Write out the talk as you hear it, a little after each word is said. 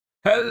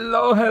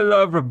Hello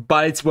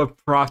everybody, it's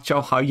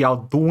vshojo. How y'all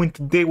doing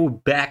today? We're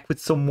back with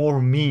some more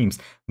memes.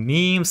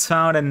 Memes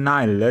found at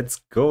night.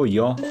 Let's go,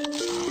 yo.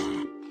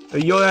 Hey,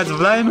 yo, that's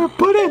Vladimir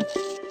Putin.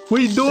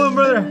 What you doing,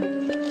 brother?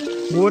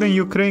 What in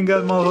Ukraine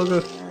got,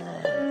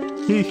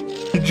 motherfucker? He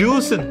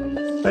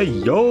juicing. Hey,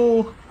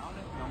 yo.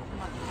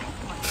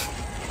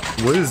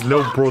 What is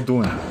little bro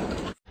doing?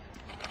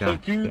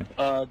 Thank you.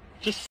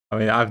 I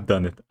mean, I've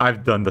done it.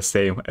 I've done the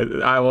same.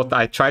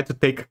 I tried to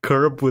take a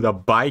curb with a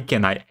bike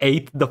and I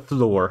ate the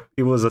floor.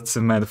 It was a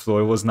cement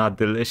floor. It was not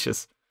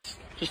delicious.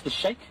 Just a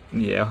shake.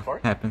 Yeah,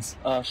 happens.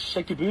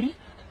 Shake your booty.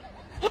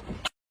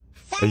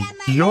 Hey,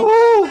 yo!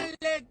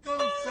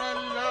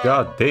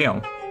 God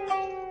damn.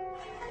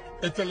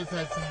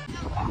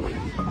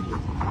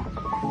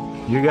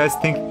 You guys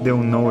think they'll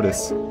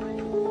notice?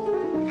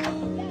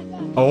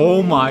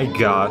 Oh my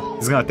god.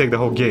 He's gonna take the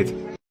whole gate.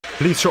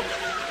 Please show.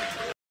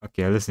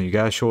 Okay, listen, you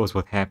gotta show us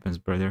what happens,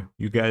 brother.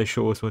 You gotta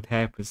show us what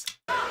happens.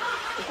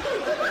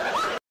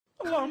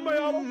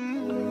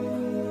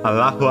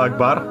 Allahu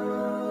Akbar.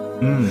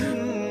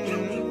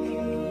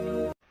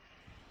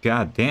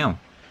 God damn.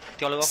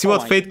 See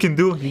what fate can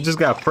do? You just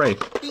gotta pray.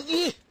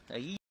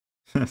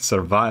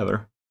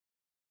 Survivor.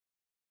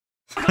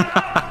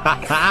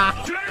 I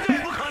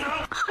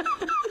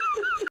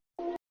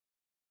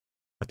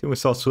think we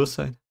saw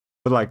suicide.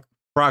 But like,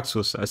 frog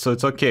suicide, so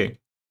it's okay.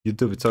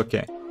 YouTube, it's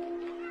okay.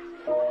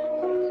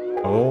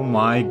 Oh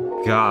my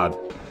god.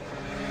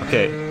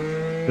 Okay,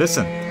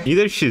 listen.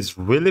 Either she's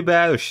really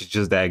bad or she's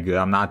just that good.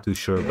 I'm not too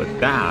sure, but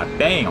god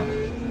damn.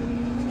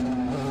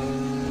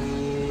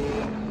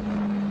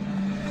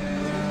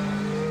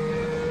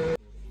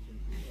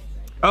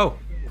 Oh,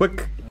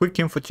 quick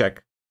info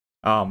check.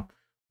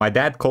 My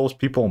dad calls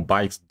people on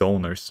bikes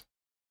donors.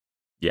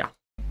 Yeah,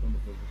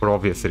 for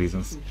obvious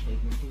reasons.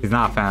 He's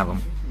not a fan of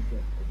them.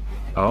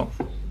 Oh.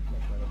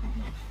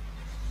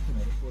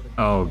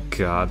 Oh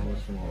god,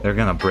 they're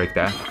gonna break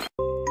that.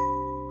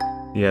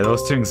 Yeah,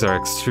 those things are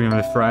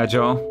extremely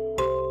fragile.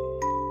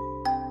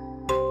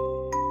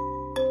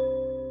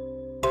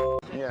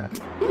 Yeah.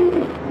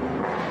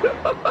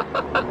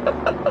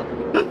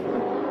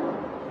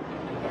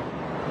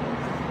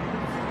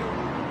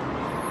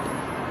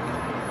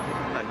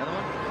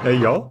 Hey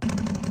yo,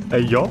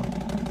 hey yo.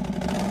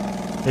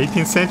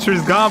 18th century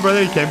is gone,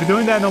 brother. You can't be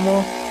doing that no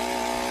more.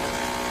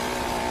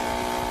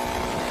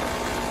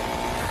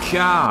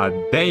 God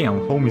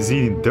damn, homie's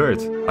eating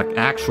dirt. Like,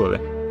 actually.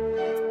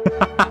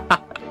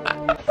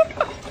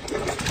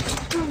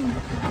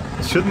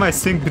 Should my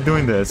sink be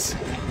doing this?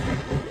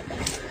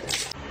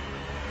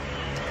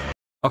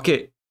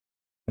 Okay.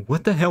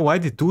 What the hell? Why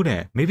did they do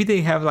that? Maybe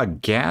they have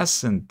like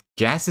gas and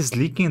gas is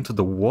leaking into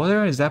the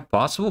water? Is that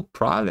possible?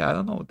 Probably. I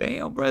don't know.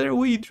 Damn, brother.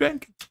 What you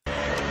drinking?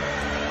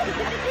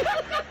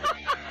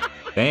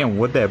 Damn,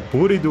 what that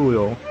booty do,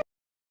 though?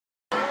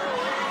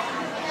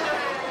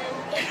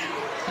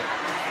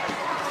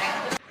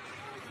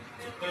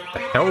 The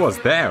hell was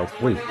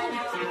that? Wait,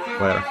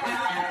 where?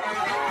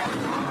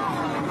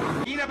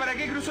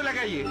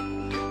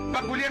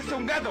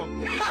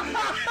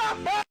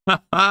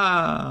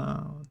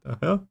 What the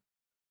hell?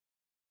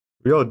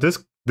 Yo,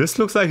 this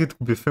looks like it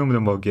could be filmed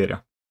in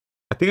Bulgaria.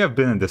 I think I've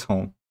been in this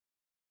home.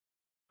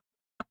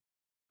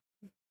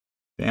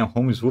 Damn,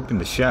 homie's whooping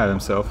the shit out of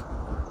himself.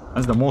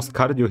 That's the most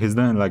cardio he's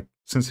done like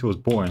since he was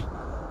born.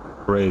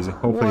 Crazy.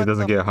 Hopefully he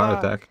doesn't get a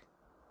heart attack.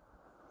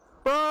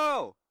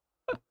 Bro!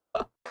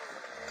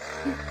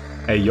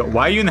 Hey, yo,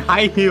 why are you in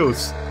high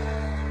heels?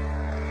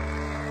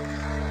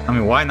 I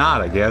mean, why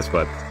not, I guess,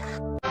 but...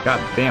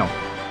 God damn.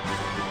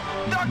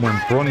 When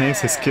bro names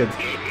his kid.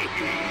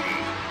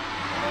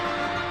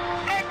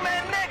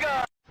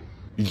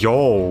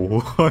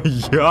 Yo!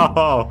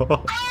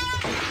 Yo!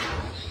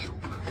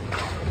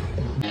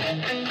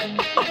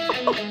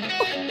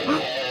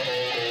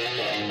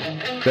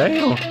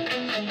 Damn!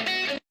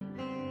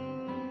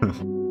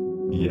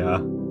 Yeah.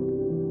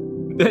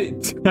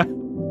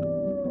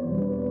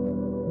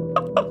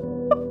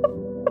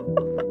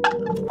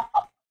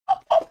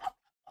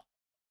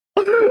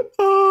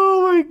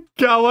 Oh my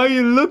god, why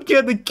you looking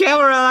at the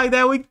camera like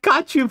that? We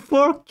caught you in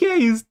 4K,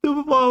 you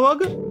stupid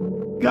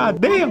motherfucker.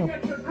 God damn.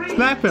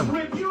 Slap him.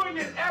 Reviewing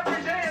it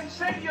every day and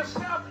say to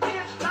yourself,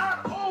 it's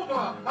not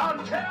over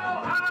until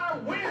I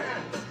win.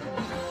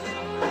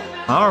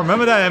 I don't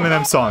remember that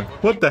Eminem song.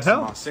 What the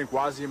hell?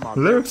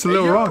 Lyrics a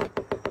little wrong.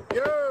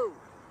 Yo!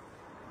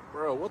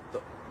 Bro, what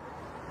the?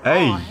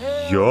 Hey,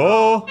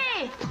 yo.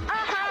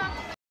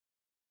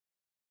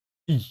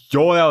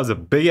 Yo, that was a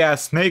big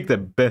ass snake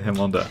that bit him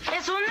on the...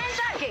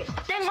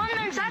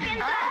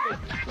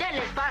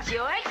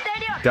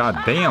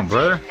 God damn,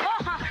 brother.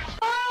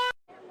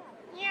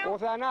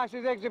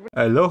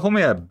 Hello,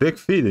 homie had big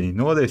feet. And you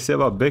know what they say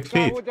about big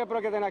feet?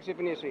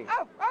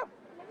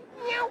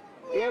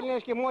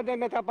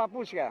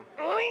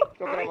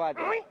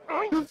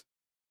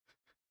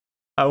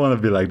 I want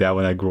to be like that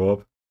when I grow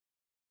up.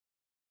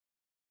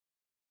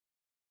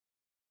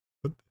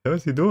 What the hell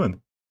is he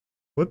doing?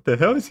 What the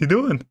hell is he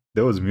doing?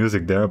 There was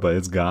music there, but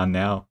it's gone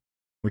now.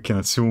 We can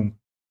assume.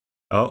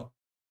 Oh.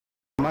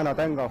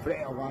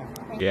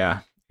 Yeah.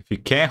 If you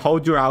can't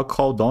hold your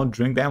alcohol, don't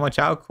drink that much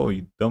alcohol.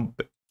 You dump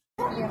it.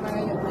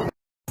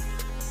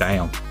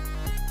 Damn.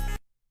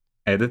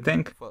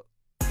 Editing?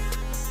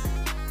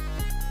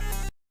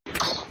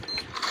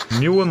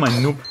 Me with my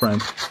noob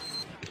friend.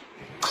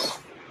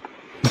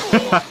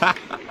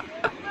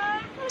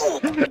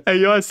 Hey,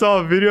 yo, I saw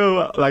a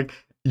video like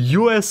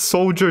US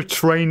soldier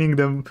training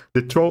them,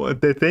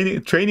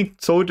 training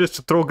soldiers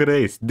to throw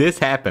grenades. This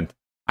happened.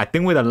 I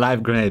think with a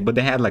live grenade, but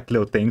they had like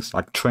little things,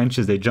 like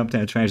trenches. They jumped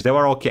in a trench. They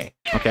were okay.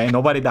 Okay,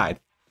 nobody died.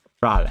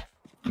 Probably.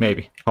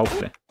 Maybe.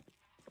 Hopefully.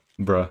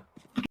 Bruh.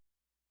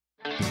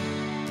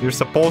 You're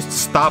supposed to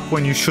stop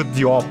when you shoot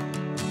the op.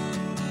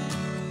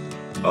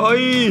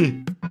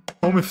 Oi!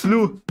 Homie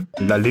flew.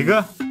 La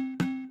Liga?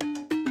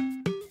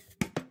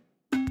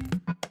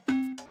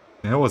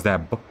 What was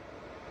that?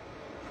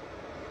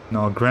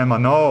 No, Grandma,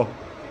 no.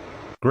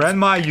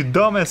 Grandma, you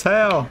dumb as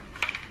hell.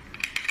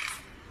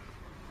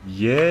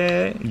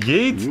 Yeah.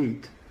 Yeet?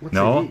 Yeet. What's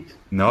No. a yeet?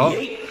 No.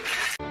 Yeet.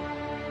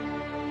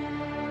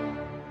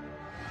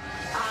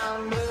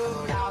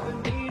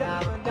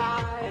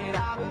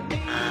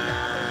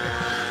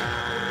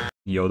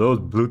 Yo, those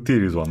blue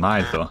titties were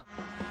nice though.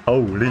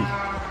 Holy.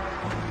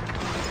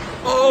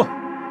 Oh!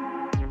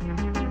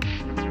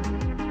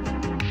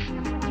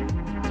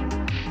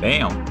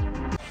 Damn.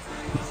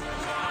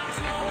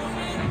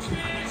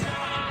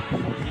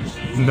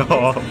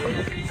 No.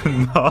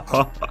 No.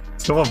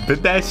 Someone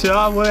bit that shit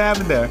off? What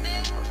happened there?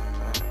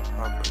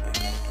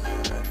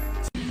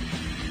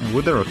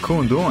 What the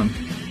raccoon doing?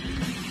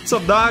 What's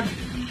up, dog?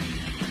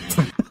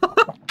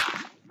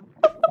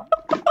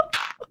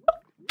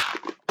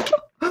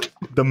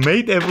 The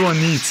mate everyone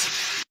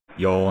needs.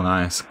 Yo,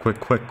 nice. Quick,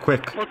 quick,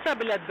 quick.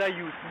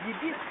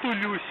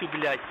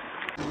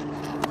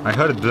 I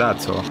heard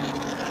that, so.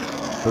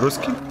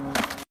 Ruski?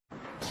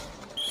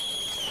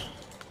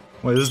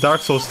 Wait, this is Dark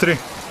Souls 3.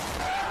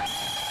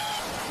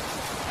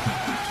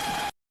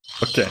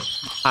 Okay.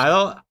 I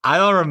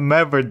don't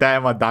remember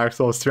that my Dark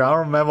Souls 3. I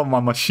don't remember my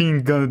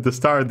machine gun at the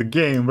start of the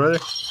game, brother.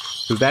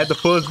 Is that the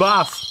first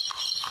boss?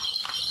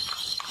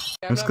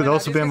 This could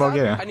also be in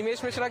Bulgaria.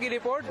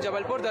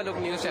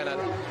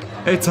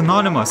 It's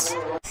anonymous.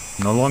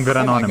 No longer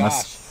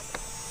anonymous.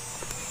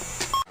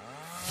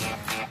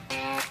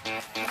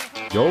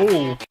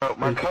 Yo.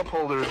 My cup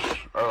holders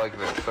are like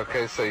this,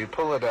 okay? So you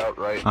pull it out,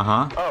 right?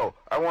 Uh-huh. Oh,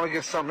 I want to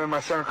get something in my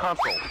center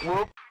console.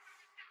 Whoop.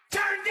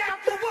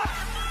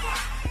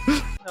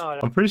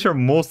 I'm pretty sure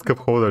most cup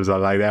holders are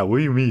like that. What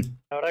do you mean?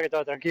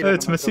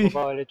 It's messy.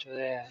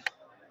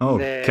 Oh,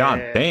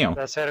 god damn.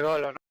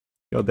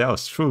 Yo, that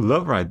was true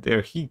love right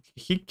there. He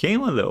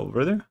came a little,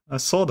 brother. I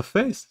saw the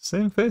face.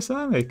 Same face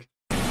I make.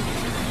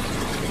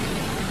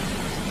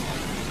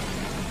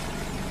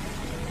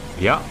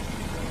 Yeah.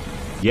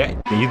 Yeah,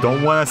 you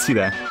don't want to see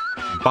that.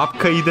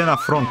 Babka ide na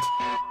front.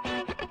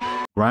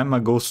 Grandma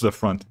goes to the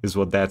front, is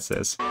what that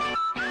says.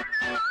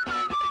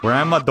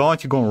 Grandma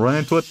don't, you gonna run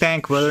into a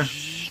tank, brother.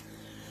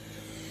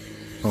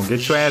 Gonna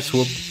get your ass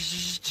whooped.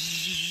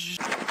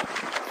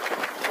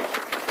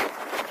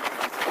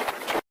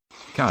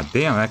 God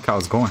damn, that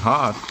cow's going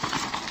hard.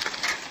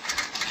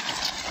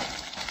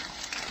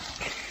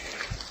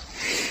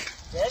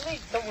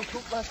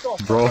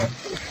 Bro.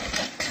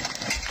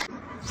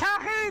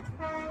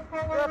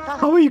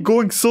 How are you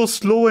going so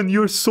slow and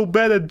you're so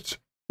bad at...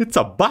 It's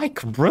a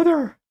bike,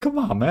 brother. Come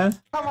on,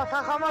 man.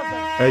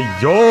 Hey,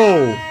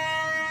 yo.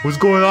 What's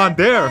going on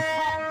there?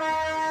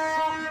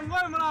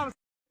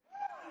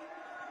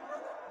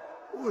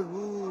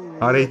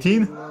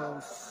 R18?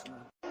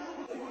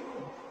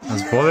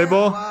 That's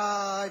volleyball?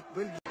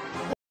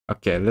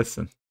 Okay,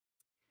 listen.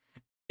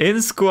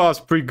 In school, I was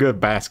pretty good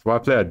at basketball. I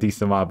played a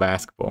decent amount of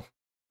basketball.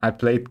 I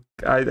trade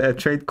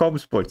comp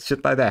sports,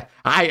 shit like that.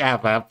 I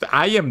am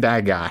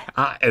that guy.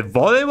 At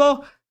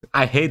volleyball,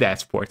 I hate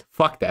that sport.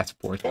 Fuck that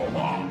sport.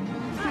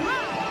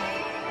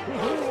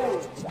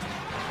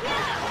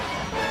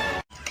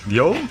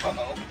 Yo?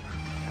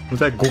 Was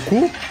that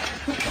Goku?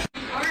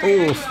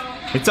 Oh,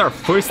 it's our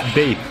first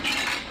date.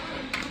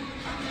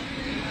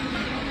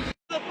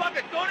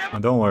 Oh,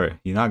 don't worry,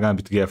 you're not gonna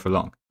be together for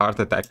long. Heart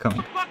attack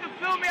coming.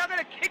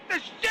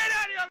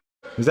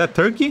 Is that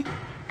Turkey?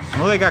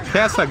 Oh, they got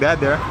cats like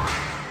that there.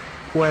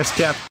 Cool ass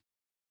cat.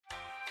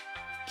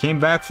 Came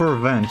back for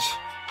revenge.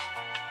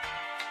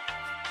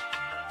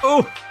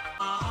 Oh!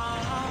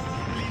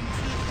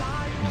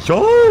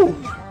 Yo!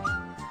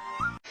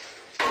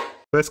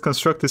 Best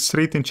constructed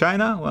street in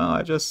China? Well,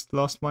 I just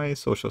lost my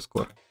social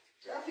score.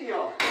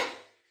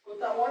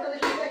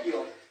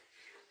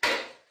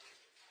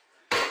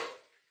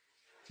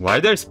 Why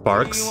are there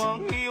sparks?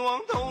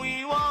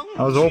 That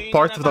was all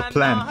part of the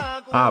plan.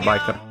 Ah,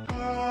 biker.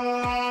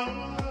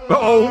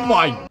 Oh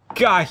my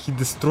god, he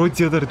destroyed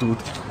the other dude.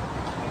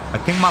 I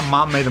think my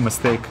mom made a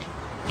mistake.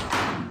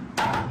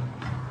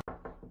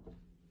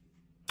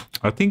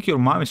 I think your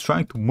mom is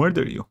trying to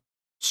murder you.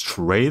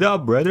 Straight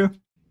up, brother.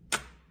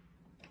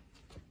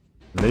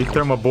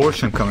 Late-term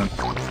abortion coming.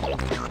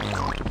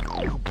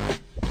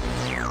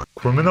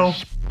 Criminal?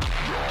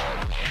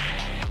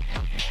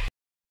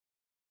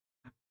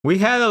 We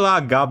had a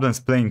lot of goblins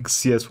playing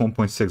CS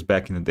 1.6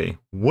 back in the day.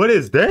 What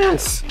is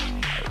this?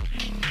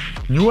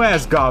 New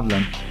ass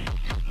goblin.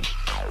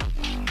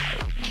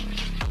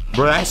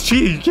 Bro, that's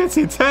cheating. You can't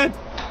see its head.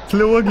 It's a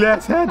little ugly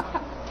ass head.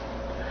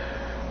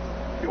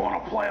 You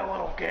wanna play a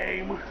little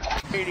game?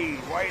 80,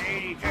 white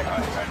 80.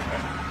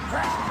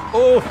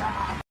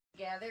 Oh.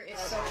 Together is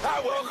so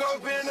I woke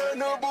up in a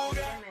new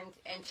Bulgaria.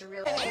 and to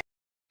really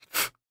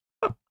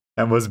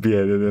That must be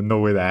it. There's no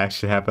way that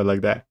actually happened like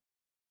that.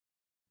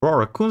 Bro,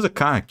 raccoons are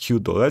kind of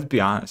cute though. Let's be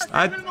honest.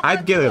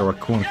 I'd get a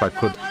raccoon if I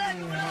could.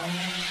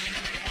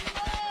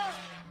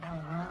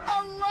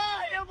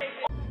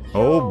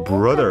 Oh,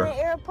 brother.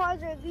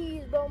 AirPods are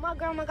these, bro. My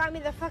grandma got me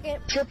the fucking.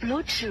 the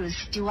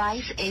Bluetooth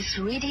device is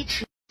ready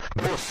to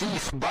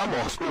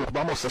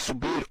Vamos a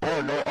subir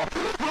o no.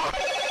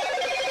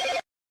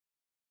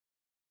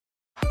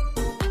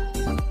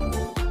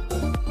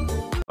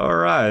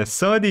 Alright,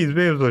 some of these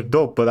videos were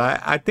dope, but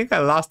I think I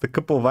lost a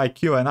couple of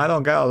IQ and I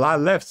don't got a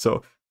lot left,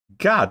 so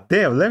god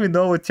damn, let me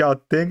know what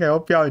y'all think. I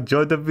hope y'all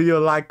enjoyed the video.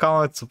 Like,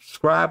 comment,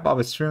 subscribe. I'll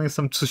be streaming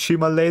some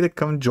Tsushima later.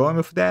 Come join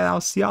me for that.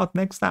 I'll see y'all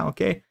next time,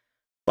 okay?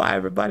 Bye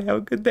everybody, have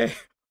a good day.